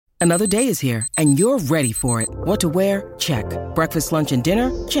Another day is here, and you're ready for it. What to wear? Check. Breakfast, lunch, and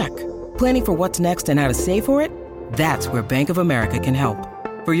dinner? Check. Planning for what's next and how to save for it? That's where Bank of America can help.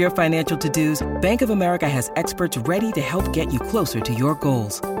 For your financial to-dos, Bank of America has experts ready to help get you closer to your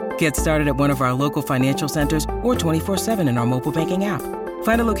goals. Get started at one of our local financial centers or 24/7 in our mobile banking app.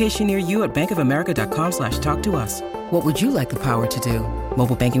 Find a location near you at bankofamerica.com/talktous. What would you like the power to do?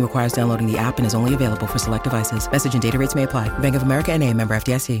 Mobile banking requires downloading the app and is only available for select devices. Message and data rates may apply. Bank of America N.A., member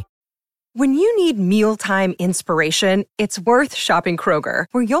FDIC. When you need mealtime inspiration, it's worth shopping Kroger,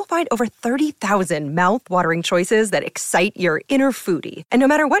 where you'll find over 30,000 mouth-watering choices that excite your inner foodie. And no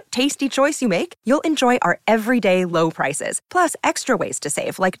matter what tasty choice you make, you'll enjoy our everyday low prices, plus extra ways to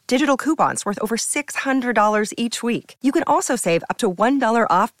save, like digital coupons worth over $600 each week. You can also save up to $1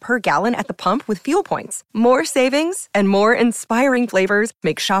 off per gallon at the pump with fuel points. More savings and more inspiring flavors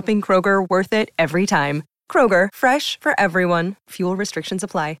make shopping Kroger worth it every time. Kroger, fresh for everyone. Fuel restrictions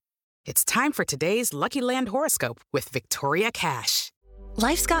apply. It's time for today's Lucky Land horoscope with Victoria Cash.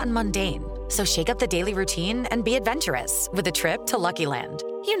 Life's gotten mundane, so shake up the daily routine and be adventurous with a trip to Lucky Land.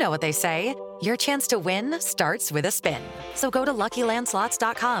 You know what they say, your chance to win starts with a spin. So go to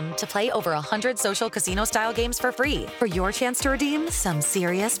LuckyLandSlots.com to play over 100 social casino-style games for free for your chance to redeem some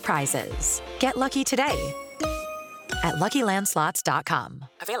serious prizes. Get lucky today at LuckyLandSlots.com.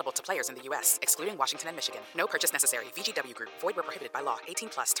 Available to players in the U.S., excluding Washington and Michigan. No purchase necessary. VGW Group. Void where prohibited by law. 18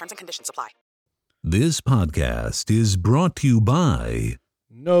 plus. Terms and conditions apply. This podcast is brought to you by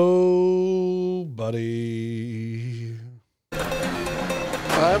nobody.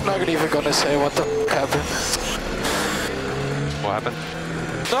 I'm not even gonna say what the happened. What happened?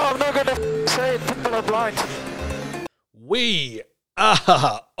 No, I'm not gonna say it. People are blind. We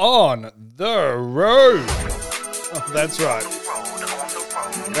are on the road. Oh, that's right.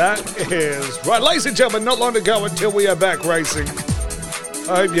 That is right. Ladies and gentlemen, not long to go until we are back racing.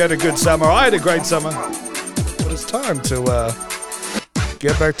 I hope you had a good summer. I had a great summer. But it's time to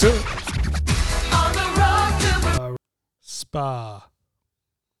get back to it. On the road to Spa.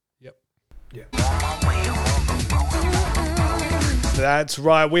 Yep. Yeah. That's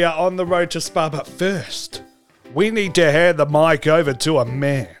right. We are on the road to Spa. But first, we need to hand the mic over to a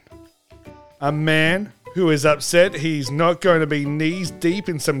man. A man who is upset he's not going to be knees deep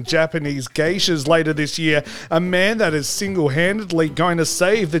in some Japanese geishas later this year. A man that is single-handedly going to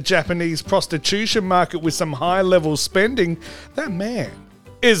save the Japanese prostitution market with some high-level spending. That man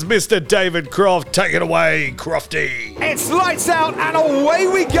is Mr. David Croft. Take it away, Crofty. It's lights out and away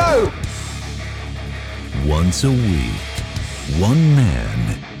we go. Once a week, one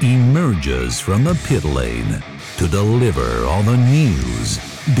man emerges from the pit lane to deliver all the news,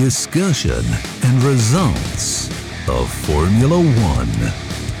 discussion, and results of Formula One.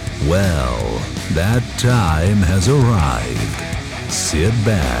 Well, that time has arrived. Sit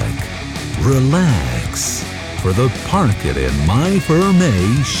back, relax, for the Park It in My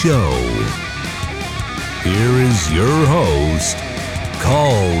Ferme show. Here is your host,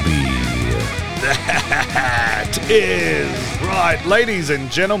 Colby. That is right, ladies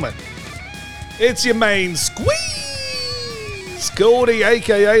and gentlemen. It's your main squeeze, Goldie,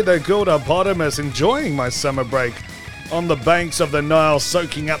 a.k.a. the Goldopotamus, enjoying my summer break on the banks of the Nile,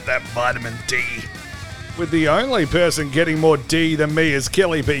 soaking up that vitamin D. With the only person getting more D than me is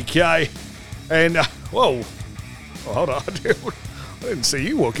Kelly PK. And, whoa, hold on, I didn't see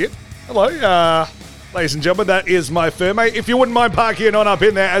you walk in. Hello, ladies and gentlemen, that is my Ferme. If you wouldn't mind parking on up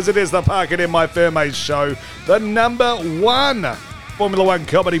in there, as it is the Park It in My Ferme show, the number one Formula One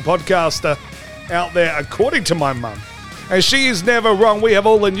comedy podcaster out there, according to my mum. And she is never wrong. We have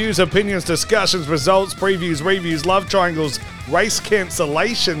all the news, opinions, discussions, results, previews, reviews, love triangles, race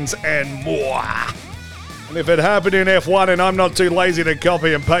cancellations, and more. And if it happened in F1 and I'm not too lazy to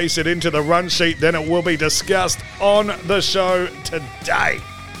copy and paste it into the run sheet, then it will be discussed on the show today.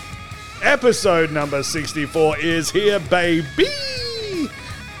 Episode number 64 is here, baby.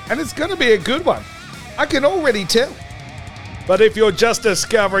 And it's going to be a good one. I can already tell. But if you're just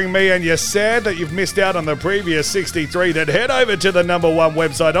discovering me and you're sad that you've missed out on the previous 63, then head over to the number one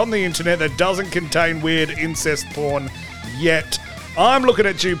website on the internet that doesn't contain weird incest porn yet. I'm looking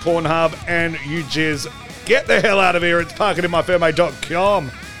at you, Pornhub, and you jizz. Get the hell out of here. It's parkitinmyferme.com,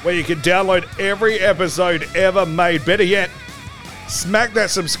 where you can download every episode ever made. Better yet, smack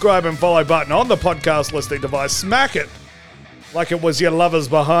that subscribe and follow button on the podcast listening device. Smack it like it was your lovers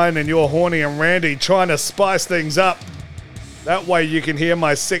behind and you're horny and randy trying to spice things up. That way you can hear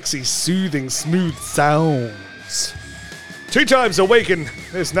my sexy, soothing, smooth sounds. 2 times a week, and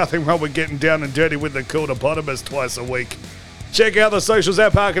there's nothing wrong with getting down and dirty with the Goldopotamus twice a week. Check out the socials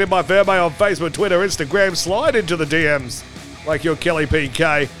at Park It in My Ferme on Facebook, Twitter, Instagram. Slide into the DMs like your Kelly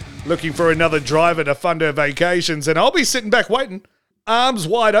PK. looking for another driver to fund her vacations, and I'll be sitting back waiting, arms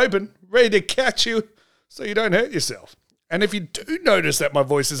wide open, ready to catch you so you don't hurt yourself. And if you do notice that my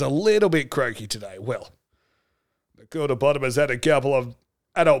voice is a little bit croaky today, well, the quarter-bottomer's had a couple of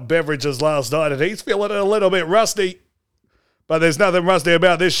adult beverages last night and he's feeling a little bit rusty. But there's nothing rusty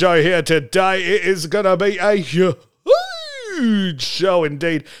about this show here today. It is going to be a huge show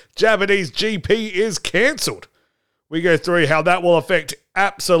indeed. Japanese GP is cancelled. We go through how that will affect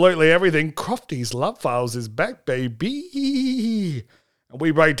absolutely everything. Crofty's Love Files is back, baby. And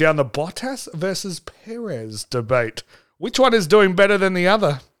we break down the Bottas versus Perez debate. Which one is doing better than the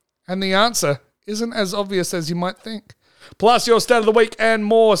other? And the answer isn't as obvious as you might think. Plus your stat of the week and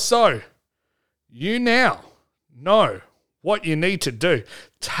more. So, you now know what you need to do.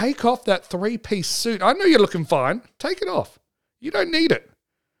 Take off that three-piece suit. I know you're looking fine. Take it off. You don't need it.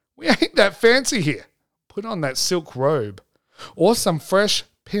 We ain't that fancy here. Put on that silk robe or some fresh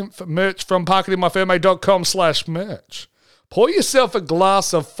pimp merch from parkingmyfirme.com/merch. Pour yourself a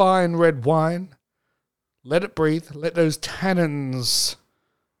glass of fine red wine. Let it breathe. Let those tannins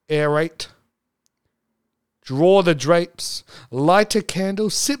aerate. Draw the drapes. Light a candle.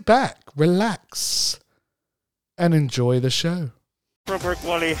 Sit back. Relax. And enjoy the show. Proper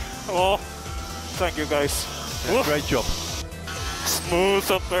quality. Oh, thank you guys. Yeah, great job. Smooth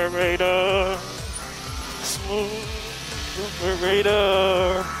operator. Smooth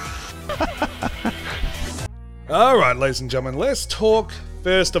operator. All right, ladies and gentlemen, let's talk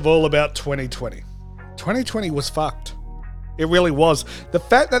first of all about 2020. 2020 was fucked. It really was. The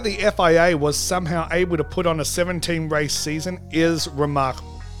fact that the FIA was somehow able to put on a 17-race season is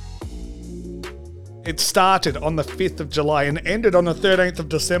remarkable. It started on the 5th of July and ended on the 13th of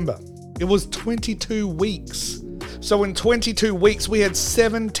December. It was 22 weeks. So in 22 weeks, we had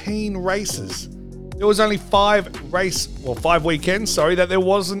 17 races. There was only 5 weekends, that there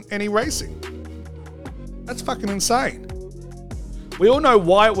wasn't any racing. That's fucking insane. We all know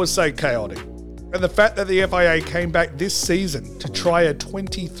why it was so chaotic. And the fact that the FIA came back this season to try a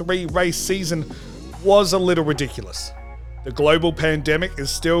 23-race season was a little ridiculous. The global pandemic is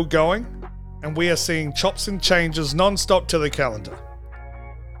still going, and we are seeing chops and changes non-stop to the calendar.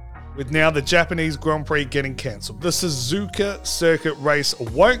 With now the Japanese Grand Prix getting cancelled. The Suzuka circuit race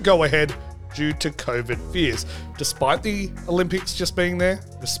won't go ahead due to COVID fears. Despite the Olympics just being there,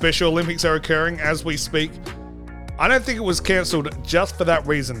 the Special Olympics are occurring as we speak. I don't think it was cancelled just for that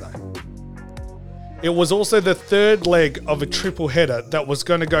reason though. It was also the third leg of a triple header that was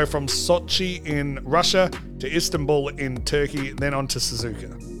going to go from Sochi in Russia to Istanbul in Turkey, then on to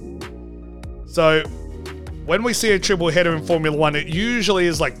Suzuka. So when we see a triple header in Formula One, it usually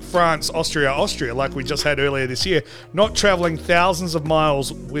is like France, Austria, like we just had earlier this year, not traveling thousands of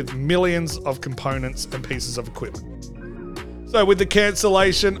miles with millions of components and pieces of equipment. So with the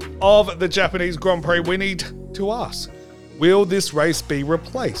cancellation of the Japanese Grand Prix, we need to ask, will this race be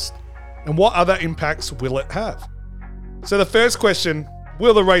replaced? And what other impacts will it have? So the first question,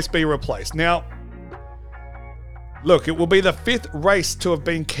 will the race be replaced? Now, look, it will be the 5th race to have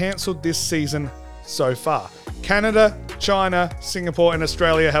been cancelled this season so far. Canada, China, Singapore and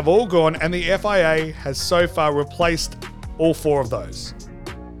Australia have all gone, and the FIA has so far replaced all 4 of those.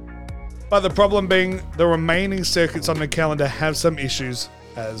 But the problem being the remaining circuits on the calendar have some issues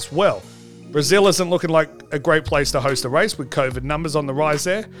as well. Brazil isn't looking like a great place to host a race with COVID numbers on the rise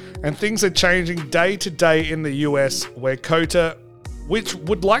there, and things are changing day to day in the US where COTA, which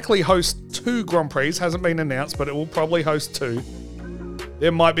would likely host 2 Grand Prix, hasn't been announced, but it will probably host 2. They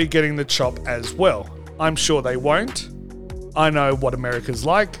might be getting the chop as well. I'm sure they won't. I know what America's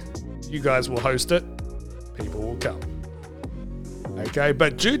like. You guys will host it. People will come. Okay,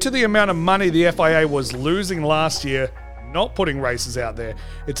 but due to the amount of money the FIA was losing last year, not putting races out there,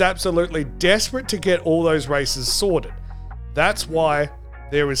 it's absolutely desperate to get all those races sorted. That's why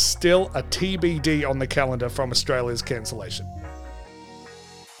there is still a TBD on the calendar from Australia's cancellation.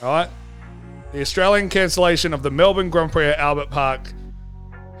 Alright? The Australian cancellation of the Melbourne Grand Prix at Albert Park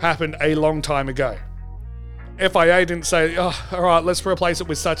happened a long time ago. FIA didn't say, oh, alright, let's replace it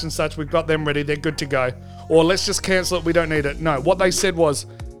with such and such, we've got them ready, they're good to go. Or let's just cancel it, we don't need it. No, what they said was,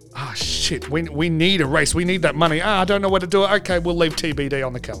 shit, we need a race. We need that money. I don't know where to do it. Okay, we'll leave TBD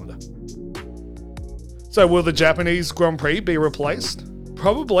on the calendar. So will the Japanese Grand Prix be replaced?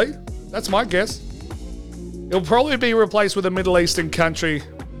 Probably. That's my guess. It'll probably be replaced with a Middle Eastern country.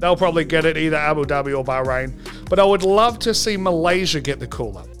 They'll probably get it either Abu Dhabi or Bahrain. But I would love to see Malaysia get the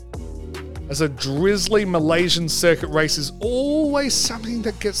call-up, as a drizzly Malaysian circuit race is always something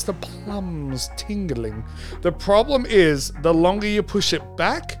that gets the plums tingling. The problem is, the longer you push it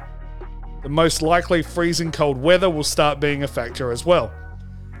back, the most likely freezing cold weather will start being a factor as well.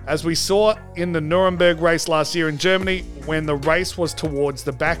 As we saw in the Nuremberg race last year in Germany, when the race was towards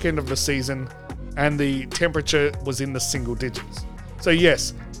the back end of the season and the temperature was in the single digits. So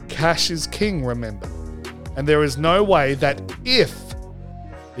yes, cash is king, remember. And there is no way that if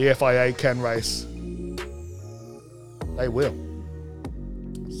the FIA can race, they will.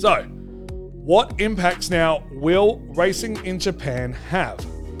 So, what impacts now will racing in Japan have?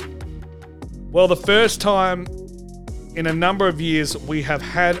 Well, the first time in a number of years we have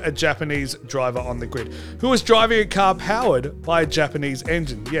had a Japanese driver on the grid who was driving a car powered by a Japanese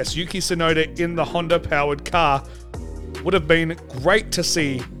engine. Yes, Yuki Tsunoda in the Honda-powered car would have been great to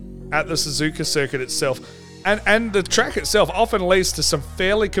see at the Suzuka circuit itself. And the track itself often leads to some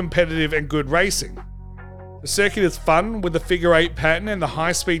fairly competitive and good racing. The circuit is fun with the figure 8 pattern and the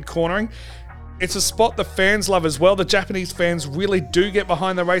high-speed cornering. It's a spot the fans love as well. The Japanese fans really do get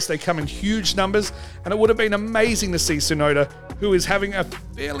behind the race. They come in huge numbers, and it would have been amazing to see Tsunoda, who is having a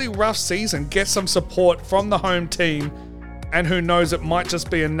fairly rough season, get some support from the home team, and who knows it might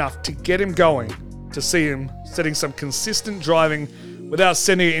just be enough to get him going, to see him setting some consistent driving without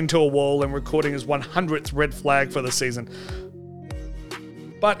sending it into a wall and recording his 100th red flag for the season.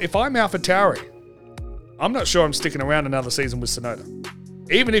 But if I'm AlphaTauri, I'm not sure I'm sticking around another season with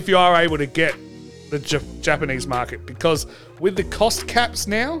Tsunoda. Even if you are able to get the Japanese market, because with the cost caps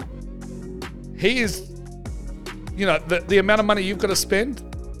now, he is, the amount of money you've got to spend,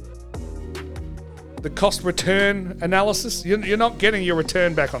 the cost return analysis, you're not getting your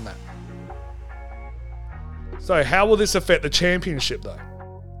return back on that. So how will this affect the championship though?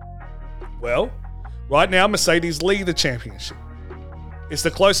 Well, right now Mercedes lead the championship. It's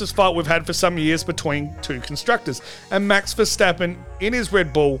the closest fight we've had for some years between two constructors, and Max Verstappen in his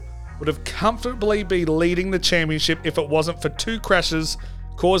Red Bull would have comfortably been leading the championship if it wasn't for two crashes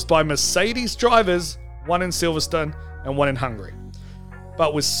caused by Mercedes drivers, one in Silverstone and one in Hungary.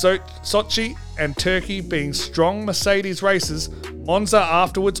 But with Sochi and Turkey being strong Mercedes races, Monza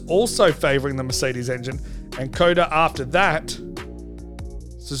afterwards also favouring the Mercedes engine, and Coda after that,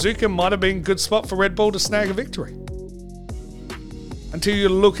 Suzuka might have been a good spot for Red Bull to snag a victory. Until you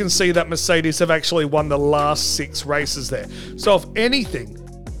look and see that Mercedes have actually won the last 6 races there. So if anything,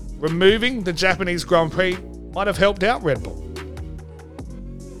 removing the Japanese Grand Prix might have helped out Red Bull.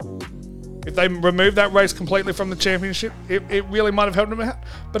 If they remove that race completely from the championship, it really might have helped them out.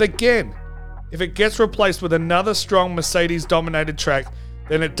 But again, if it gets replaced with another strong Mercedes-dominated track,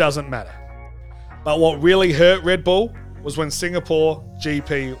 then it doesn't matter. But what really hurt Red Bull was when Singapore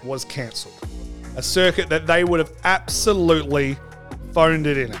GP was cancelled. A circuit that they would have absolutely phoned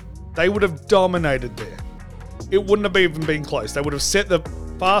it in. They would have dominated there. It wouldn't have even been close. They would have set the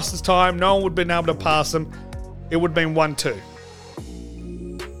fastest time. No one would have been able to pass them. It would have been 1-2.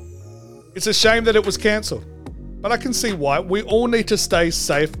 It's a shame that it was cancelled. But I can see why. We all need to stay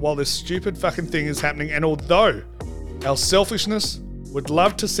safe while this stupid fucking thing is happening. And although our selfishness would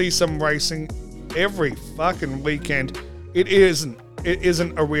love to see some racing every fucking weekend, it isn't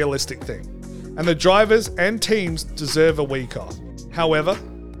a realistic thing. And the drivers and teams deserve a week off. However,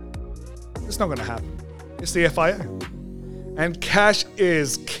 it's not going to happen. It's the FIA. And cash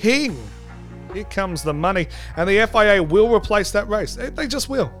is king. Here comes the money. And the FIA will replace that race. They just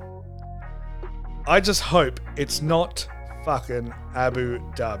will. I just hope it's not fucking Abu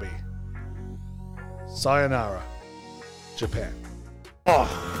Dhabi. Sayonara, Japan.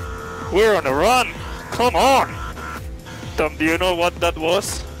 Oh, we're on a run. Come on. Tom, do you know what that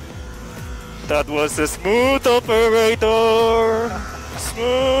was? That was a smooth operator.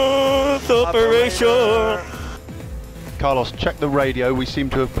 Smooth operation. Carlos, check the radio. We seem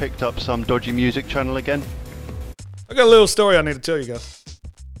to have picked up some dodgy music channel again. I got a little story I need to tell you guys.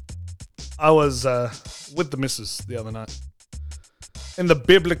 I was with the missus the other night. In the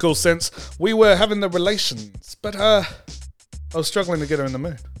biblical sense, we were having the relations, but I was struggling to get her in the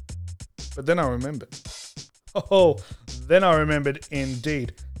mood. But then I remembered. Then I remembered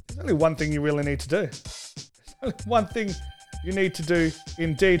indeed. There's only one thing you really need to do. There's only one thing you need to do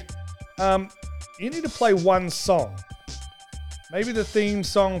indeed. You need to play one song. Maybe the theme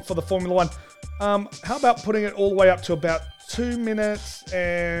song for the Formula One. How about putting it all the way up to about 2 minutes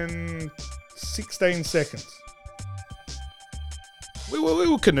and 16 seconds? We were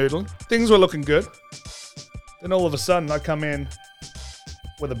canoodling. Things were looking good. Then all of a sudden I come in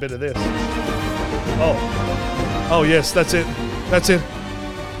with a bit of this. Oh yes, that's it. That's it.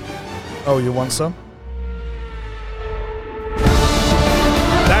 Oh, you want some?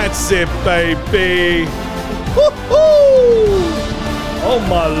 That's it, baby. Woo-hoo! Oh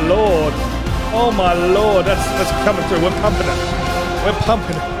my lord. Oh my lord. That's coming through. We're pumping it. We're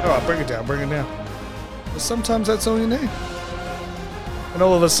pumping it. All right, bring it down. Bring it down. But sometimes that's all you need. And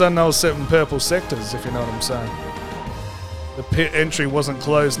all of a sudden I was sitting in purple sectors, if you know what I'm saying. The pit entry wasn't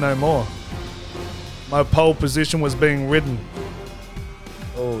closed no more. My pole position was being ridden.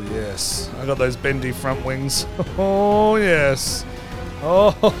 Oh yes, I got those bendy front wings. Oh yes.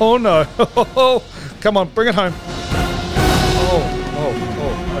 Oh no. Come on, bring it home.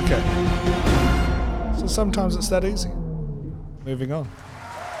 Oh, okay. So sometimes it's that easy. Moving on.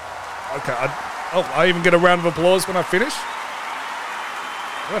 Okay, I even get a round of applause when I finish?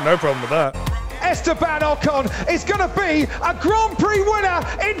 I got no problem with that. Esteban Ocon is going to be a Grand Prix winner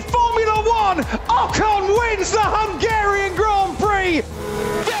in Formula One. Ocon wins the Hungarian Grand Prix.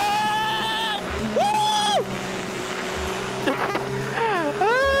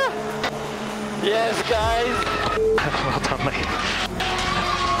 Yes, guys. Well done, mate.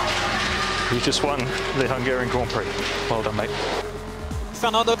 You just won the Hungarian Grand Prix. Well done, mate.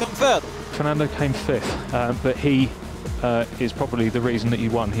 Fernando came third. Fernando came fifth, but he is probably the reason that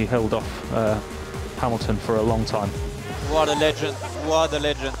you won. He held off Hamilton for a long time. What a legend. What a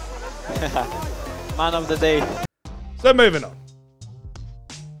legend. Man of the day. So moving on.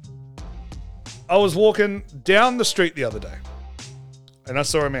 I was walking down the street the other day and I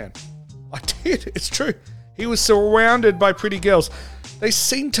saw a man. I did, it's true. He was surrounded by pretty girls. They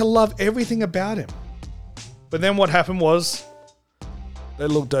seemed to love everything about him. But then what happened was they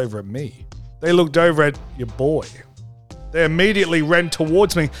looked over at me. They looked over at your boy. They immediately ran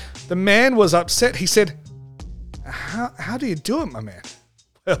towards me. The man was upset. He said, how do you do it, my man?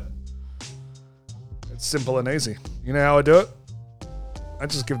 Well, it's simple and easy. You know how I do it? I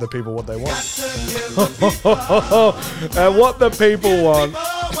just give the people what they want. And what the people want.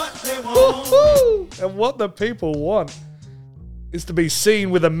 And what the people want is to be seen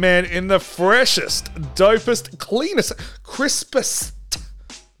with a man in the freshest, dopest, cleanest, crispest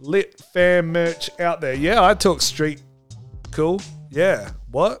lit fan merch out there. Yeah, I talk street cool. Yeah,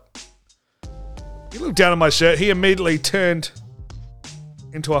 what? He looked down at my shirt. He immediately turned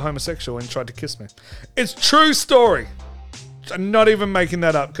into a homosexual and tried to kiss me. It's true story. I'm not even making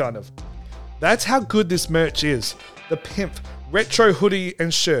that up, kind of. That's how good this merch is. The Pimp retro hoodie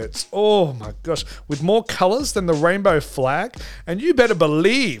and shirts. Oh my gosh. With more colors than the rainbow flag. And you better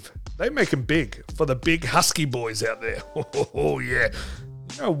believe they make them big for the big husky boys out there. Oh yeah.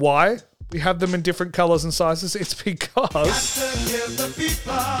 You know why we have them in different colors and sizes? It's because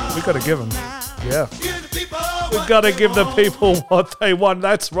we got to give them. Yeah. We got to give the people what they want.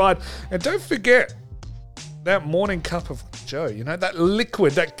 That's right. And don't forget that morning cup of Joe, you know, that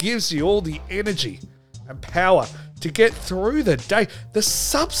liquid that gives you all the energy and power to get through the day. The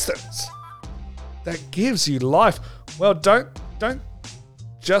substance that gives you life. Well, don't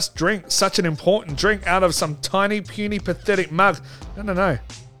just drink such an important drink out of some tiny, puny, pathetic mug. No.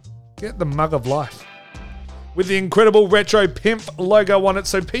 Get the mug of life. With the incredible retro Pimp logo on it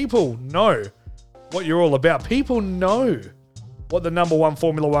so people know what you're all about. People know what the #1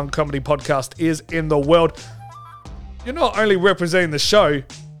 Formula One comedy podcast is in the world. You're not only representing the show,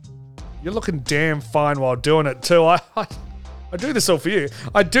 you're looking damn fine while doing it too. I do this all for you.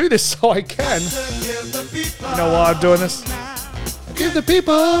 I do this so I can. You know why I'm doing this? Give the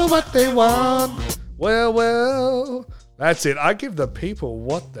people what they want. Well, that's it. I give the people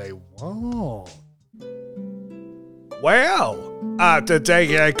what they want. Well, after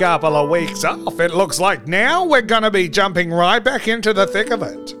taking a couple of weeks off, it looks like now we're going to be jumping right back into the thick of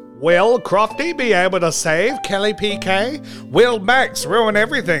it. Will Crofty be able to save Kelly PK? Will Max ruin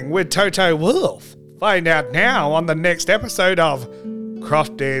everything with Toto Wolff? Find out now on the next episode of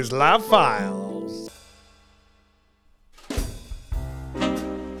Crofty's Love Files.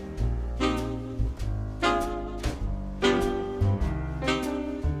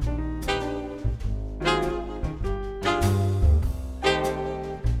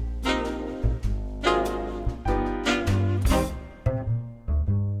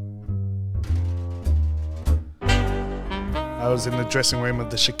 I was in the dressing room of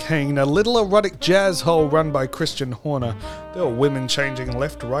the Chicane, a little erotic jazz hole run by Christian Horner. There were women changing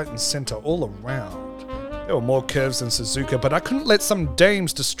left, right and centre all around. There were more curves than Suzuka, but I couldn't let some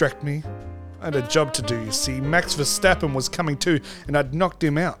dames distract me. I had a job to do, you see. Max Verstappen was coming too, and I'd knocked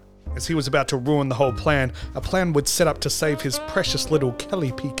him out, as he was about to ruin the whole plan. A plan we'd set up to save his precious little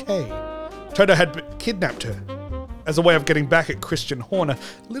Kelly PK. Toto had kidnapped her, as a way of getting back at Christian Horner.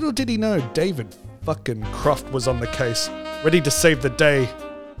 Little did he know David fucking Croft was on the case, ready to save the day.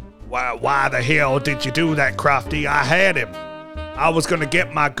 Why the hell did you do that, Crofty? I had him. I was going to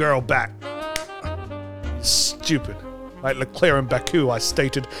get my girl back. Stupid. Like Leclerc and Baku, I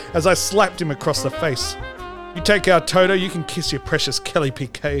stated, as I slapped him across the face. You take out Toto, you can kiss your precious Kelly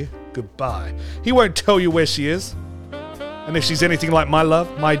PK goodbye. He won't tell you where she is. And if she's anything like my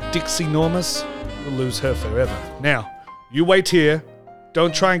love, my Dixie Normus, we'll lose her forever. Now, you wait here.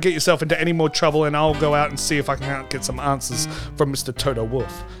 Don't try and get yourself into any more trouble, and I'll go out and see if I can get some answers from Mr. Toto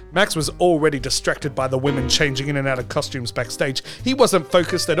Wolff. Max was already distracted by the women changing in and out of costumes backstage. He wasn't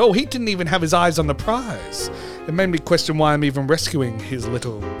focused at all. He didn't even have his eyes on the prize. It made me question why I'm even rescuing his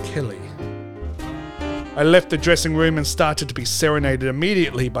little Kelly. I left the dressing room and started to be serenaded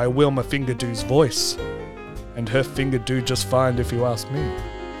immediately by Wilma Fingerdoo's voice. And her finger do just fine, if you ask me.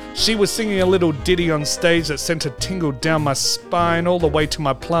 She was singing a little ditty on stage that sent a tingle down my spine all the way to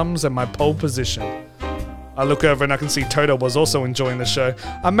my plums and my pole position. I look over and I can see Toto was also enjoying the show.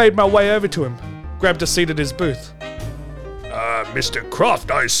 I made my way over to him, grabbed a seat at his booth. Mr. Croft,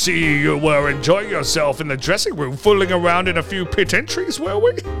 I see you were enjoying yourself in the dressing room, fooling around in a few pit entries, were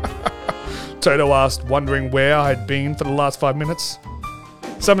we? Toto asked, wondering where I had been for the last 5 minutes.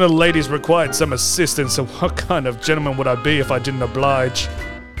 Some of the ladies required some assistance, so what kind of gentleman would I be if I didn't oblige?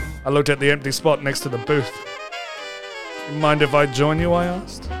 I looked at the empty spot next to the booth. You mind if I join you, I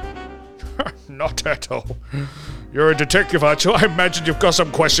asked. Not at all. You're a detective, aren't you? I imagine you've got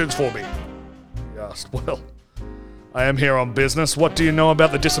some questions for me. He asked. Well, I am here on business. What do you know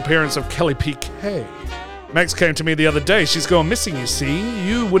about the disappearance of Kelly PK? Max came to me the other day. She's gone missing, you see.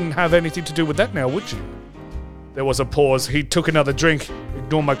 You wouldn't have anything to do with that now, would you? There was a pause. He took another drink,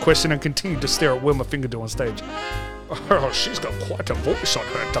 ignored my question, and continued to stare at Wilma Fingerdoo on stage. Oh, she's got quite a voice on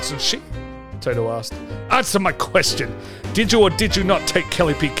her, doesn't she? Toto asked. Answer my question. Did you or did you not take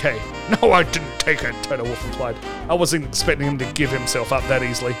Kelly PK? No, I didn't take her, Toto Wolff replied. I wasn't expecting him to give himself up that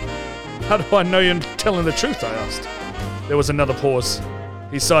easily. How do I know you're telling the truth, I asked. There was another pause.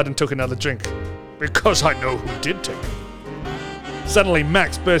 He sighed and took another drink. Because I know who did take it. Suddenly,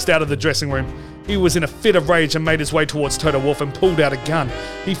 Max burst out of the dressing room. He was in a fit of rage and made his way towards Toto Wolff and pulled out a gun.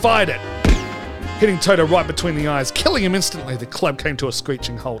 He fired it, hitting Toto right between the eyes, killing him instantly. The club came to a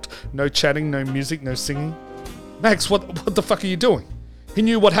screeching halt. No chatting, no music, no singing. Max, what the fuck are you doing? He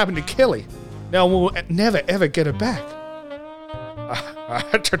knew what happened to Kelly. Now we'll never ever get her back. I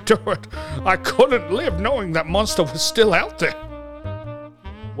had to do it. I couldn't live knowing that monster was still out there.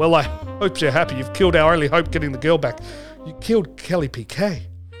 Well, I hope you're happy. You've killed our only hope getting the girl back. You killed Kelly PK.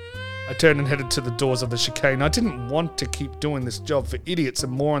 I turned and headed to the doors of the chicane. I didn't want to keep doing this job for idiots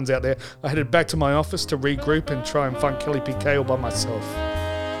and morons out there. I headed back to my office to regroup and try and find Kelly PK all by myself.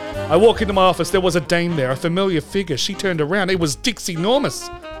 I walked into my office. There was a dame there, a familiar figure. She turned around. It was Dixie Normus.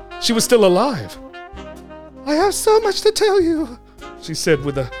 She was still alive. I have so much to tell you, she said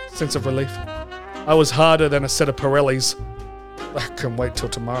with a sense of relief. I was harder than a set of Pirellis. I can wait till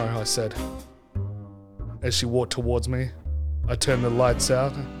tomorrow, I said. As she walked towards me, I turned the lights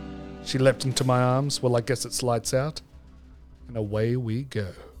out. She leapt into my arms. Well, I guess it's lights out. And away we go.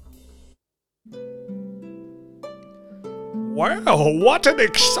 Wow, what an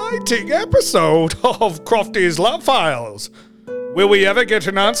exciting episode of Crofty's Love Files. Will we ever get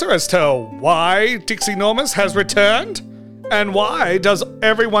an answer as to why Dixie Normus has returned? And why does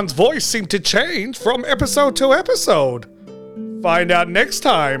everyone's voice seem to change from episode to episode? Find out next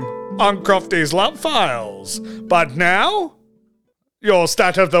time on Crofty's Love Files. But now, your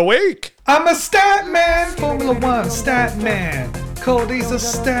stat of the week. I'm a stat man, Formula One stat man. Cody's a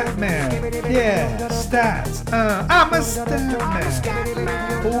stat man. Yeah, stats. I'm a stat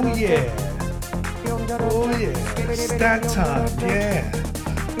man. Oh yeah. Oh yeah. Stat time. Yeah.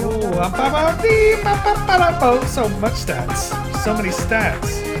 Oh, so much stats. So many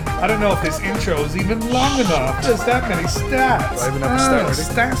stats. I don't know if this intro is even long enough. There's that many stats. Do I even have a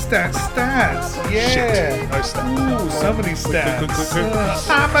stat ready? Stats. Yeah. Shit, no stats. Ooh, so many stats.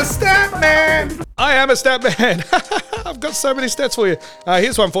 I'm a stat man. I am a stat man. I've got so many stats for you.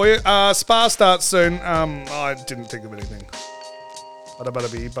 Here's one for you. Spa starts soon. I didn't think of anything.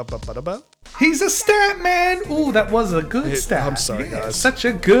 He's a stat man. Ooh, that was a good stat. I'm sorry, guys. Such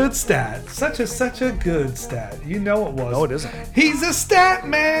a good stat. Such a good stat. You know it was. No, it isn't. He's a stat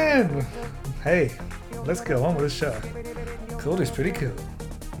man. Hey, let's go on with the show. Cody's pretty cool.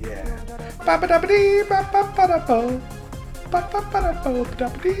 Yeah.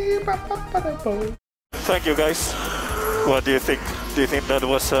 Thank you, guys. What do you think? Do you think that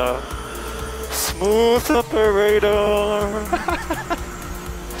was a smooth operator?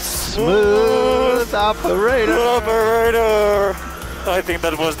 Smooth operator. I think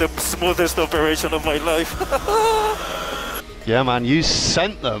that was the smoothest operation of my life. Yeah, man, you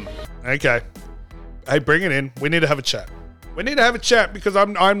sent them. Okay. Hey, bring it in. We need to have a chat. We need to have a chat because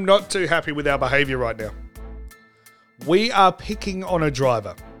I'm not too happy with our behavior right now. We are picking on a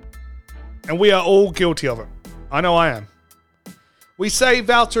driver. And we are all guilty of it. I know I am. We say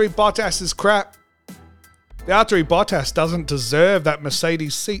Valtteri Bottas is crap. Valtteri Bottas doesn't deserve that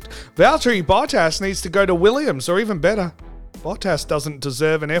Mercedes seat. Valtteri Bottas needs to go to Williams, or even better, Bottas doesn't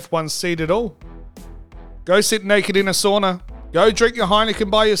deserve an F1 seat at all. Go sit naked in a sauna. Go drink your Heineken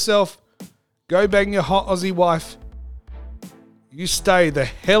by yourself. Go bang your hot Aussie wife. You stay the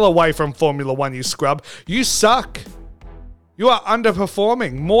hell away from Formula One, you scrub. You suck. You are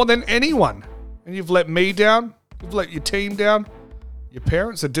underperforming more than anyone. And you've let me down. You've let your team down. Your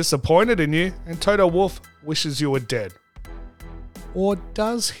parents are disappointed in you, and Toto Wolff wishes you were dead. Or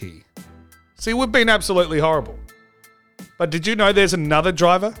does he? See, we've been absolutely horrible. But did you know there's another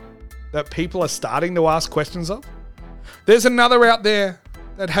driver that people are starting to ask questions of? There's another out there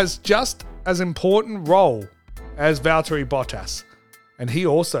that has just as important role as Valtteri Bottas, and he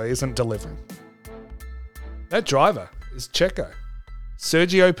also isn't delivering. That driver is Checo,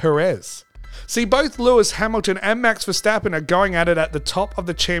 Sergio Perez. See, both Lewis Hamilton and Max Verstappen are going at it at the top of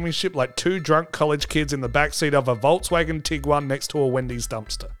the championship like two drunk college kids in the backseat of a Volkswagen Tiguan next to a Wendy's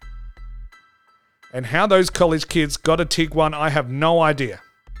dumpster. And how those college kids got a Tiguan, I have no idea.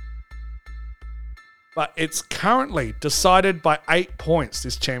 But it's currently decided by 8 points,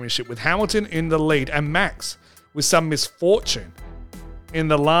 this championship, with Hamilton in the lead and Max with some misfortune in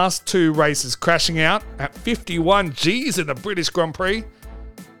the last two races, crashing out at 51 Gs in the British Grand Prix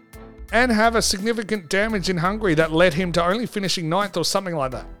and have a significant damage in Hungary that led him to only finishing 9th or something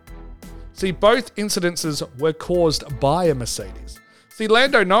like that. See, both incidences were caused by a Mercedes. See,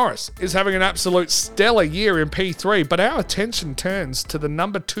 Lando Norris is having an absolute stellar year in P3, but our attention turns to the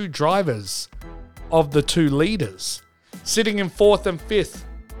number 2 drivers of the two leaders, sitting in 4th and 5th.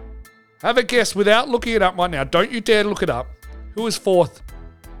 Have a guess without looking it up right now. Don't you dare look it up. Who is 4th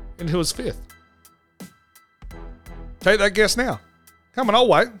and who is 5th? Take that guess now. Come on, I'll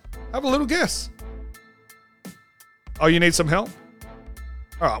wait. Have a little guess. Oh, you need some help?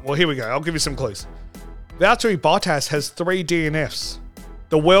 All right, well, here we go. I'll give you some clues. Valtteri Bottas has 3 DNFs.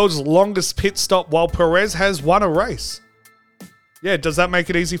 The world's longest pit stop, while Perez has won a race. Yeah, does that make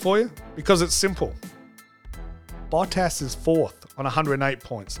it easy for you? Because it's simple. Bottas is 4th on 108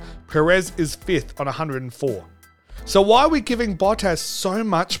 points. Perez is 5th on 104. So why are we giving Bottas so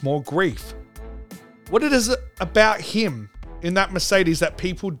much more grief? What is it about him in that Mercedes that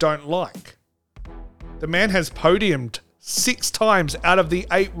people don't like? The man has podiumed 6 times out of the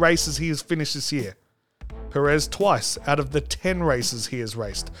 8 races he has finished this year. Perez twice out of the 10 races he has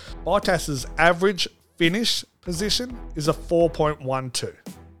raced. Bottas's average finish position is a 4.12.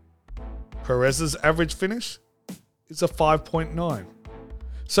 Perez's average finish is a 5.9.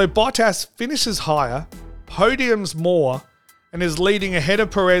 So Bottas finishes higher, podiums more, and is leading ahead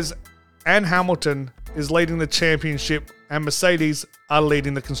of Perez, and Hamilton is leading the championship, and Mercedes are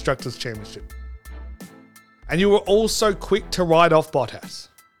leading the Constructors' Championship. And you were also quick to write off Bottas.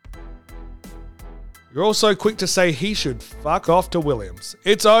 You're also quick to say he should fuck off to Williams.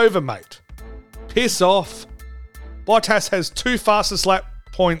 It's over, mate. Piss off. Bottas has 2 fastest lap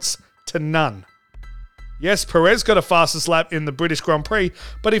points to none. Yes, Perez got a fastest lap in the British Grand Prix,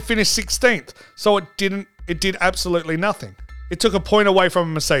 but he finished 16th, so it did absolutely nothing. It took a point away from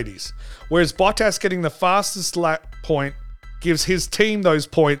a Mercedes, whereas Bottas getting the fastest lap point gives his team those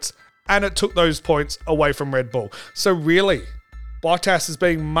points, and it took those points away from Red Bull. So really, Bottas is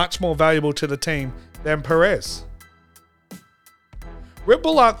being much more valuable to the team than Perez. Red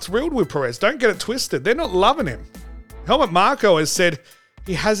Bull aren't thrilled with Perez. Don't get it twisted. They're not loving him. Helmut Marko has said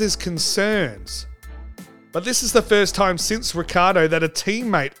he has his concerns. But this is the first time since Ricciardo that a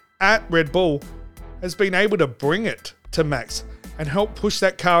teammate at Red Bull has been able to bring it to Max and help push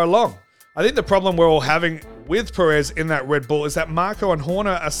that car along. I think the problem we're all having with Perez in that Red Bull is that Marko and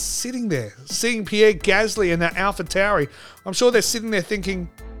Horner are sitting there, seeing Pierre Gasly in that AlphaTauri. I'm sure they're sitting there thinking,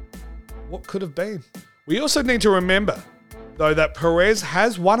 what could have been? We also need to remember, though, that Perez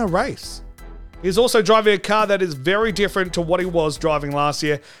has won a race. He's also driving a car that is very different to what he was driving last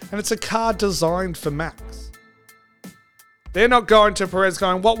year, and it's a car designed for Max. They're not going to Perez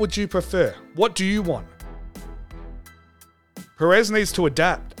going, what would you prefer? What do you want? Perez needs to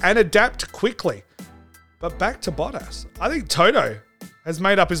adapt, and adapt quickly. But back to Bottas. I think Toto has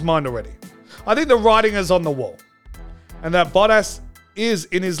made up his mind already. I think the writing is on the wall, and that Bottas is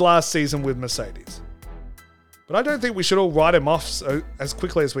in his last season with Mercedes. But I don't think we should all write him off as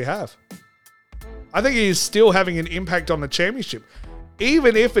quickly as we have. I think he is still having an impact on the championship,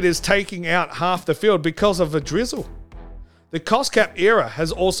 even if it is taking out half the field because of a drizzle. The cost cap era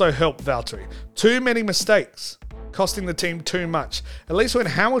has also helped Valtteri. Too many mistakes, costing the team too much. At least when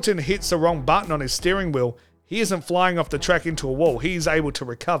Hamilton hits the wrong button on his steering wheel, he isn't flying off the track into a wall. He's able to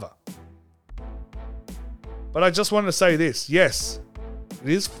recover. But I just want to say this. Yes, it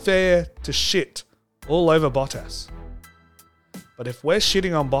is fair to shit all over Bottas. But if we're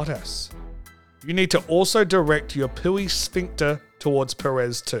shitting on Bottas, you need to also direct your pooey sphincter towards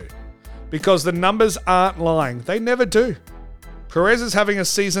Perez too. Because the numbers aren't lying. They never do. Perez is having a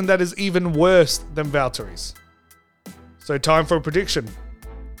season that is even worse than Valtteri's. So time for a prediction.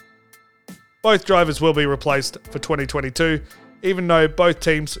 Both drivers will be replaced for 2022, even though both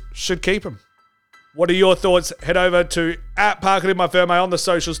teams should keep them. What are your thoughts? Head over to @ParkinInMyFirmway on the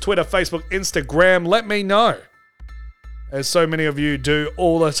socials, Twitter, Facebook, Instagram. Let me know. As so many of you do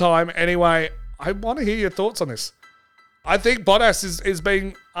all the time. Anyway, I want to hear your thoughts on this. I think Bottas is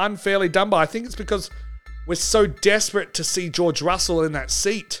being unfairly done by. I think it's because we're so desperate to see George Russell in that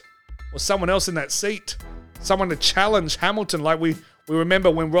seat or someone else in that seat. Someone to challenge Hamilton like we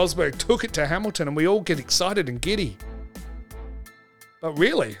remember when Rosberg took it to Hamilton and we all get excited and giddy. But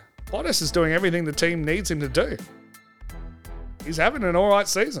really, Bottas is doing everything the team needs him to do. He's having an all right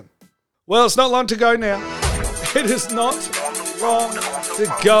season. Well, it's not long to go now. It is not long to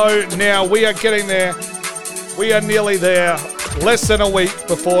go now. We are getting there. We are nearly there. Less than a week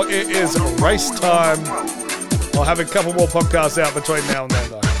before it is race time. I'll have a couple more podcasts out between now and then,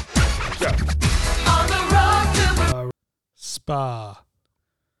 though. Spa.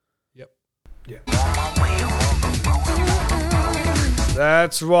 Yep. Yeah.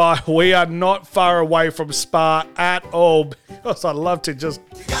 That's right. We are not far away from Spa at all because I love to just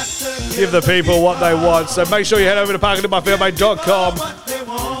give the people what they want. So make sure you head over to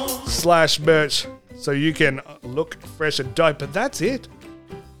parkinginmyfairmate.com/merch so you can look fresh and dope. But that's it.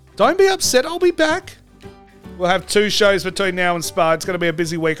 Don't be upset. I'll be back. We'll have 2 shows between now and Spa. It's going to be a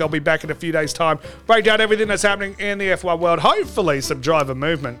busy week. I'll be back in a few days' time. Break down everything that's happening in the F1 world. Hopefully some driver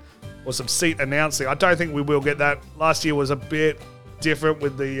movement or some seat announcing. I don't think we will get that. Last year was a bit different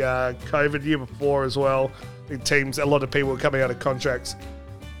with the COVID year before as well. I think a lot of people were coming out of contracts.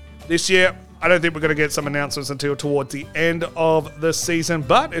 This year, I don't think we're going to get some announcements until towards the end of the season.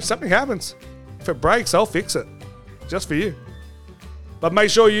 But if something happens, if it breaks, I'll fix it. Just for you. But make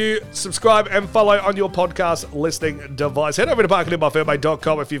sure you subscribe and follow on your podcast listening device. Head over to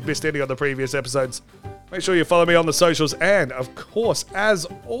parkinginmyfairmate.com if you've missed any of the previous episodes. Make sure you follow me on the socials. And, of course, as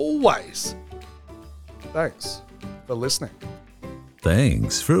always, thanks for listening.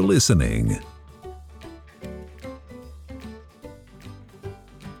 Thanks for listening.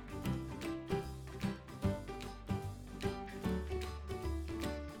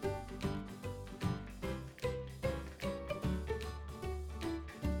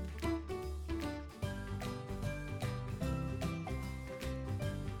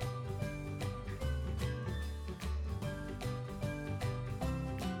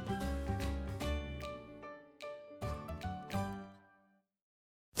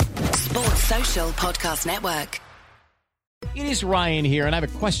 Social Podcast Network. It is Ryan here, and I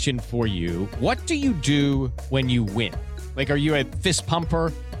have a question for you. What do you do when you win? Like, are you a fist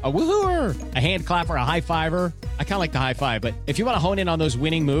pumper, a woohooer, a hand clapper, a high fiver? I kind of like the high five, but if you want to hone in on those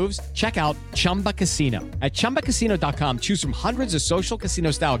winning moves, check out Chumba Casino. At ChumbaCasino.com, choose from hundreds of social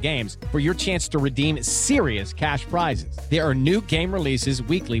casino-style games for your chance to redeem serious cash prizes. There are new game releases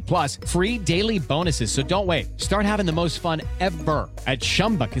weekly, plus free daily bonuses, so don't wait. Start having the most fun ever at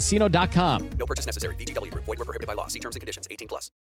ChumbaCasino.com. No purchase necessary. VGW Group. Void where prohibited by law. See terms and conditions. 18+.